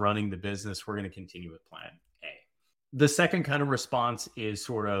A was running the business. We're going to continue with plan A. The second kind of response is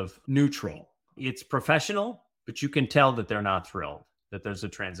sort of neutral. It's professional, but you can tell that they're not thrilled that there's a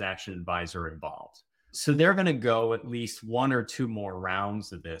transaction advisor involved. So they're going to go at least one or two more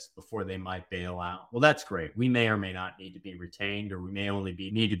rounds of this before they might bail out. Well, that's great. We may or may not need to be retained, or we may only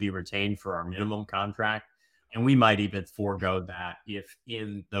need to be retained for our minimum contract. And we might even forego that if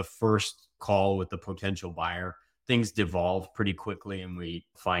in the first call with the potential buyer, things devolve pretty quickly and we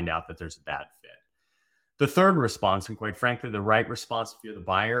find out that there's a bad fit. The third response, and quite frankly, the right response if you're the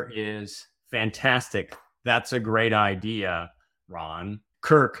buyer, is fantastic. That's a great idea, Ron.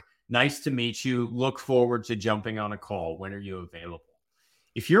 Kirk, nice to meet you. Look forward to jumping on a call. When are you available?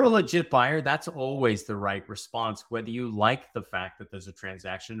 If you're a legit buyer, that's always the right response, whether you like the fact that there's a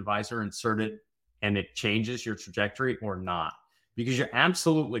transaction advisor inserted and it changes your trajectory or not, because you're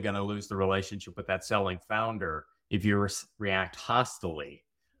absolutely going to lose the relationship with that selling founder if you react hostilely.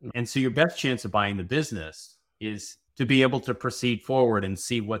 And so your best chance of buying the business is to be able to proceed forward and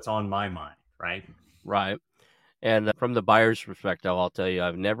see what's on my mind, right? Right. And from the buyer's perspective, I'll tell you,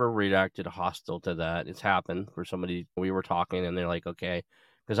 I've never reacted hostile to that. It's happened for somebody. We were talking and they're like, okay,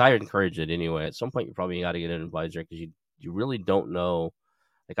 because I encourage it anyway. At some point, you probably got to get an advisor because you really don't know.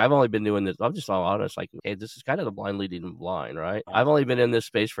 Like, I've only been doing this. I'm just all honest. Like, hey, this is kind of the blind leading the blind, right? I've only been in this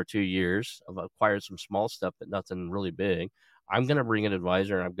space for 2 years. I've acquired some small stuff, but nothing really big. I'm going to bring an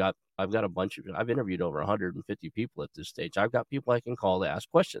advisor, and I've got a bunch of. I've interviewed over 150 people at this stage. I've got people I can call to ask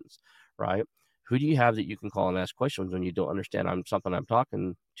questions, right? Who do you have that you can call and ask questions when you don't understand something I'm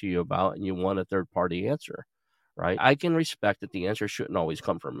talking to you about and you want a third party answer, right? I can respect that the answer shouldn't always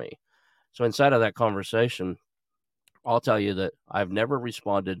come from me. So inside of that conversation, I'll tell you that I've never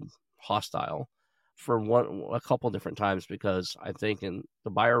responded hostile for a couple different times, because I think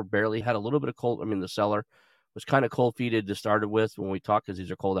the buyer barely had a little bit of cold. I mean, the seller was kind of cold feeted to start with when we talk, because these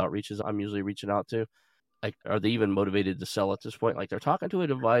are cold outreaches I'm usually reaching out to. Like, are they even motivated to sell at this point? Like, they're talking to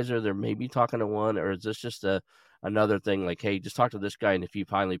an advisor, they're maybe talking to one, or is this just another thing like, hey, just talk to this guy, and if he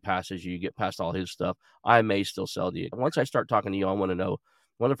finally passes you, get past all his stuff, I may still sell to you. Once I start talking to you, I want to know,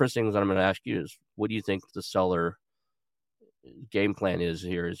 one of the first things I'm going to ask you is, what do you think the seller game plan is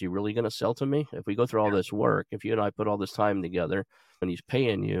here? Is he really going to sell to me? If we go through all this work, if you and I put all this time together and he's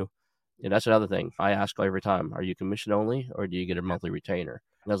paying you, and that's another thing I ask every time, are you commission only or do you get a monthly retainer?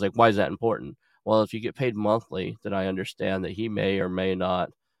 And I was like, why is that important? Well, if you get paid monthly, then I understand that he may or may not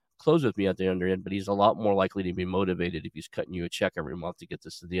close with me at the other end, but he's a lot more likely to be motivated if he's cutting you a check every month to get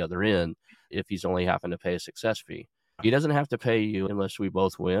this to the other end, if he's only having to pay a success fee. If he doesn't have to pay you unless we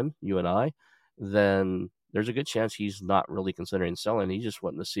both win, you and I, then there's a good chance he's not really considering selling. He's just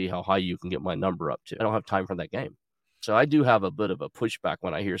wanting to see how high you can get my number up to. I don't have time for that game. So I do have a bit of a pushback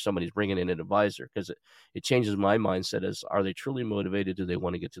when I hear somebody's bringing in an advisor, because it changes my mindset as, are they truly motivated? Do they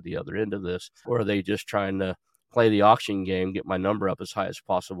want to get to the other end of this? Or are they just trying to play the auction game, get my number up as high as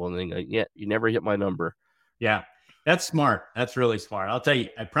possible? And then go, yeah, you never hit my number. Yeah, that's smart. That's really smart. I'll tell you,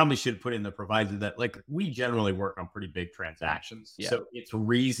 I probably should put in the proviso that, like, we generally work on pretty big transactions. Yeah. So it's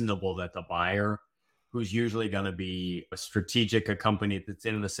reasonable that the buyer, who's usually going to be a company that's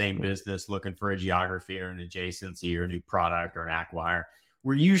in the same business looking for a geography or an adjacency or a new product or an acquire,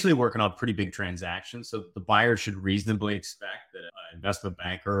 we're usually working on pretty big transactions. So the buyer should reasonably expect that an investment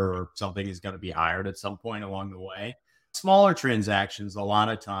banker or something is going to be hired at some point along the way. Smaller transactions, a lot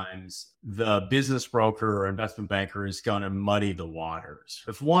of times the business broker or investment banker is going to muddy the waters.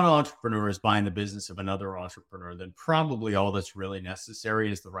 If one entrepreneur is buying the business of another entrepreneur, then probably all that's really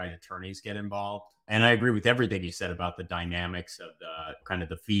necessary is the right attorneys get involved. And I agree with everything you said about the dynamics of the kind of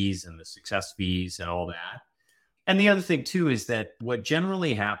the fees and the success fees and all that. And the other thing too is that what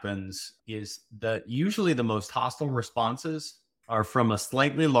generally happens is that usually the most hostile responses are from a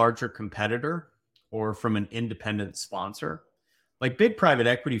slightly larger competitor or from an independent sponsor. Like, big private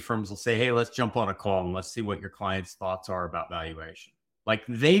equity firms will say, hey, let's jump on a call and let's see what your client's thoughts are about valuation. Like,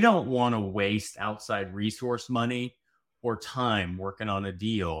 they don't want to waste outside resource money or time working on a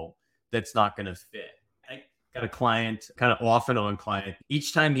deal that's not going to fit. I got a client, kind of off and on client.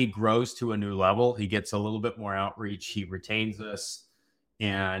 Each time he grows to a new level, he gets a little bit more outreach. He retains us,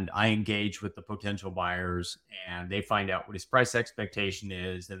 and I engage with the potential buyers, and they find out what his price expectation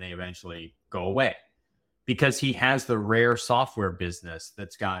is, and they eventually go away, because he has the rare software business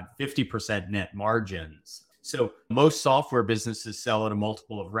that's got 50% net margins. So most software businesses sell at a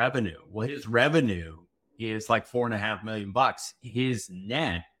multiple of revenue. Well, his revenue is like $4.5 million. His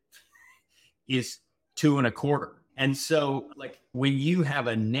net is 2.25. And so like when you have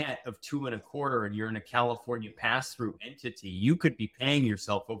a net of 2.25 and you're in a California pass-through entity, you could be paying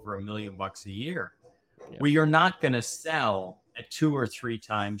yourself over $1 million a year. Yeah. Where you're not going to sell at 2 or 3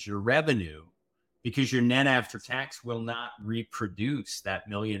 times your revenue because your net after tax will not reproduce that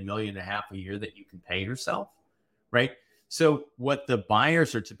 $1.5 million a year that you can pay yourself, right? So what the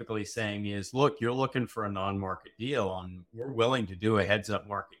buyers are typically saying is, look, you're looking for a non-market deal, and we're willing to do a heads-up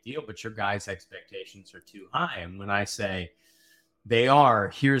market deal, but your guys' expectations are too high. And when I say they are,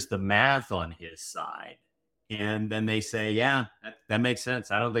 here's the math on his side. And then they say, yeah, that makes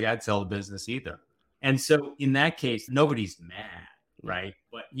sense. I don't think I'd sell the business either. And so in that case, nobody's mad, right?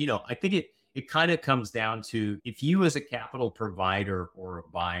 But, I think it kind of comes down to if you as a capital provider or a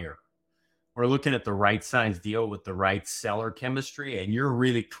buyer are looking at the right size deal with the right seller chemistry, and you're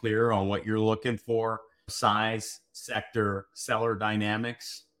really clear on what you're looking for, size, sector, seller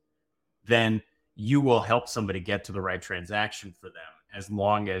dynamics, then you will help somebody get to the right transaction for them, as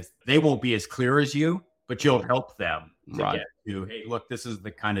long as they won't be as clear as you, but you'll help them to get to, hey, look, this is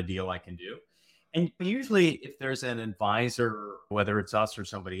the kind of deal I can do. And usually if there's an advisor, whether it's us or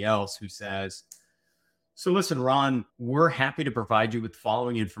somebody else, who says, so listen, Ron, we're happy to provide you with the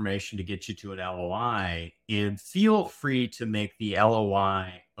following information to get you to an LOI, and feel free to make the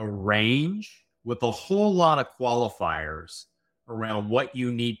LOI a range with a whole lot of qualifiers around what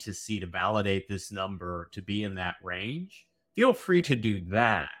you need to see to validate this number to be in that range. Feel free to do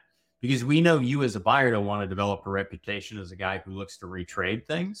that, because we know you as a buyer don't want to develop a reputation as a guy who looks to retrade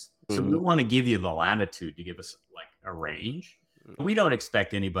things. So we want to give you the latitude to give us like a range. We don't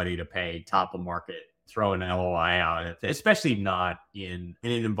expect anybody to pay top of market, throw an LOI out, especially not in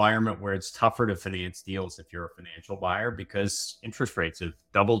an environment where it's tougher to finance deals if you're a financial buyer, because interest rates have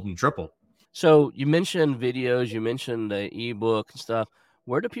doubled and tripled. So you mentioned videos, you mentioned the ebook and stuff.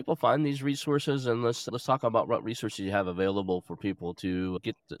 Where do people find these resources? And let's talk about what resources you have available for people to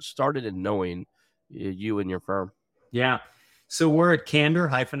get started in knowing you and your firm. Yeah. So we're at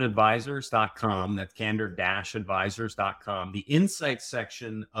candor-advisors.com. That's candor-advisors.com. The insights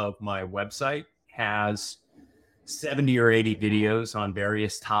section of my website has 70 or 80 videos on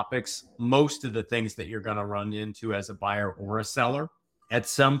various topics, most of the things that you're going to run into as a buyer or a seller. At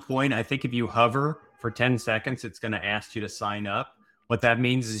some point, I think if you hover for 10 seconds, it's going to ask you to sign up. What that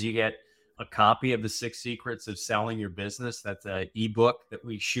means is you get a copy of the 6 Secrets of Selling Your Business. That's an ebook that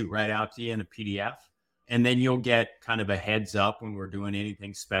we shoot right out to you in a PDF. And then you'll get kind of a heads up when we're doing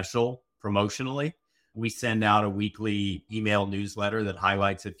anything special promotionally. We send out a weekly email newsletter that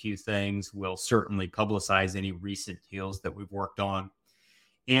highlights a few things. We'll certainly publicize any recent deals that we've worked on.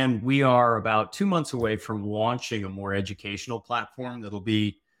 And we are about 2 months away from launching a more educational platform that'll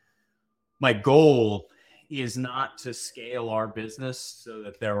be, my goal is not to scale our business so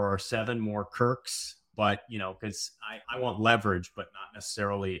that there are 7 more Kirks, but, because I want leverage, but not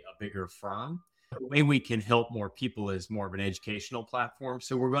necessarily a bigger firm. The way we can help more people is more of an educational platform.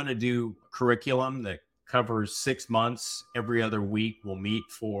 So we're going to do curriculum that covers 6 months. Every other week, we'll meet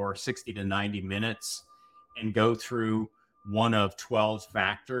for 60 to 90 minutes and go through one of 12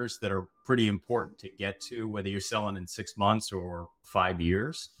 factors that are pretty important to get to, whether you're selling in 6 months or 5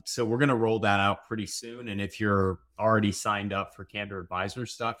 years. So we're going to roll that out pretty soon. And if you're already signed up for Candor Advisor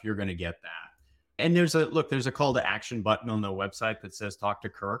stuff, you're going to get that. And there's a call to action button on the website that says talk to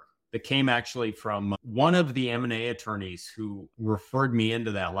Kirk. That came actually from one of the M&A attorneys who referred me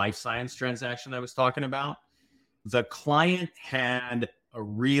into that life science transaction I was talking about. The client had a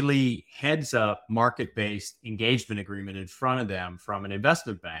really heads-up market-based engagement agreement in front of them from an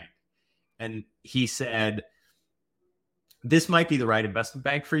investment bank. And he said, this might be the right investment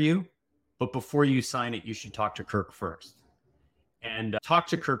bank for you, but before you sign it, you should talk to Kirk first. And talk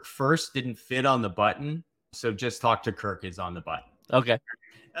to Kirk first didn't fit on the button, so just talk to Kirk is on the button. Okay.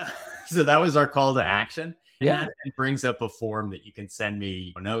 So that was our call to action. Yeah. And it brings up a form that you can send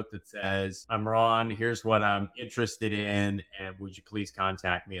me a note that says, I'm Ron, here's what I'm interested in, and would you please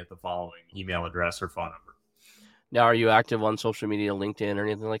contact me at the following email address or phone number. Now, are you active on social media, LinkedIn, or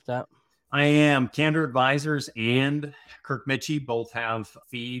anything like that? I am. Candor Advisors and Kirk Michie both have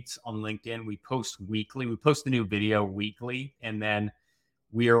feeds on LinkedIn. We post weekly. We post a new video weekly. And then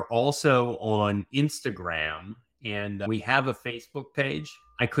we are also on Instagram, and we have a Facebook page.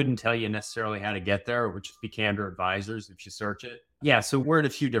 I couldn't tell you necessarily how to get there. It would just be Candor Advisors if you search it. Yeah, so we're at a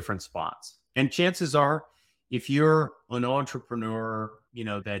few different spots. And chances are, if you're an entrepreneur,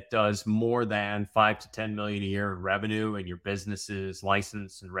 that does more than 5 to 10 million a year in revenue, and your business is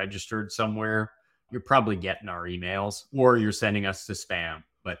licensed and registered somewhere, you're probably getting our emails, or you're sending us to spam.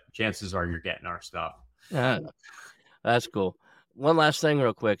 But chances are you're getting our stuff. That's cool. One last thing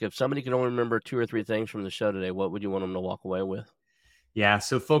real quick. If somebody can only remember 2 or 3 things from the show today, what would you want them to walk away with? Yeah.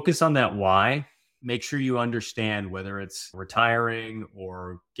 So focus on that why. Make sure you understand whether it's retiring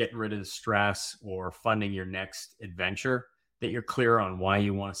or getting rid of the stress or funding your next adventure, that you're clear on why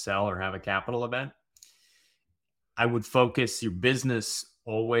you want to sell or have a capital event. I would focus your business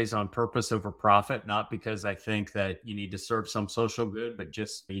always on purpose over profit, not because I think that you need to serve some social good, but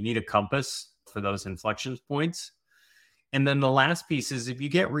just you need a compass for those inflection points. And then the last piece is, if you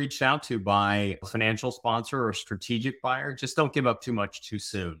get reached out to by a financial sponsor or a strategic buyer, just don't give up too much too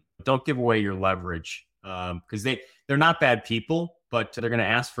soon. Don't give away your leverage, because they're not bad people, but they're going to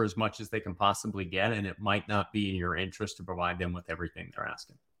ask for as much as they can possibly get. And it might not be in your interest to provide them with everything they're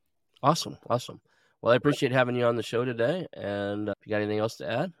asking. Awesome. Well, I appreciate having you on the show today. And if you got anything else to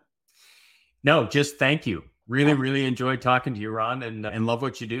add? No, just thank you. Really enjoyed talking to you, Ron, and love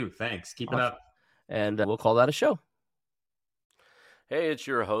what you do. Thanks. Keep it up. And we'll call that a show. Hey, it's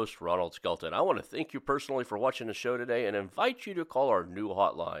your host, Ronald Skelton. I want to thank you personally for watching the show today and invite you to call our new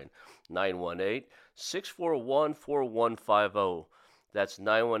hotline, 918-641-4150. That's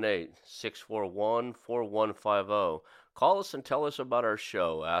 918-641-4150. Call us and tell us about our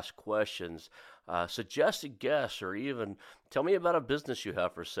show, ask questions, suggest guests, or even tell me about a business you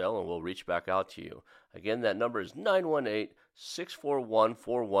have for sale, and we'll reach back out to you. Again, that number is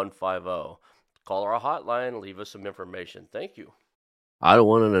 918-641-4150. Call our hotline, leave us some information. Thank you. I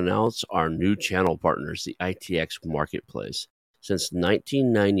want to announce our new channel partners, the ITX Marketplace. Since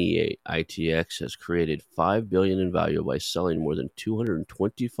 1998, ITX has created $5 billion in value by selling more than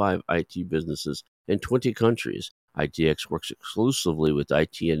 225 IT businesses in 20 countries. ITX works exclusively with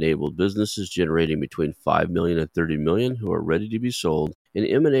IT-enabled businesses generating between $5 million and $30 million who are ready to be sold, and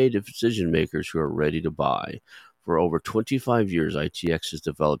M&A decision makers who are ready to buy. For over 25 years, ITX has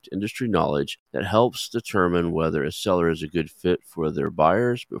developed industry knowledge that helps determine whether a seller is a good fit for their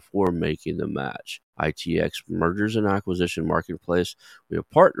buyers before making the match. ITX Mergers and Acquisition Marketplace we have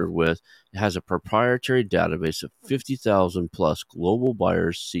partnered with has a proprietary database of 50,000 plus global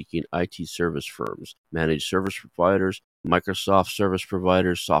buyers seeking IT service firms, managed service providers, Microsoft service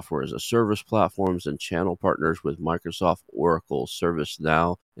providers, software as a service platforms, and channel partners with Microsoft, Oracle,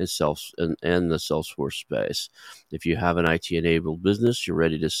 ServiceNow, and the Salesforce space. If you have an IT-enabled business you're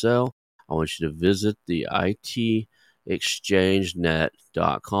ready to sell, I want you to visit the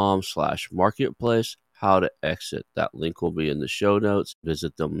itexchangenet.com/marketplace. How to exit. That link will be in the show notes.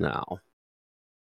 Visit them now.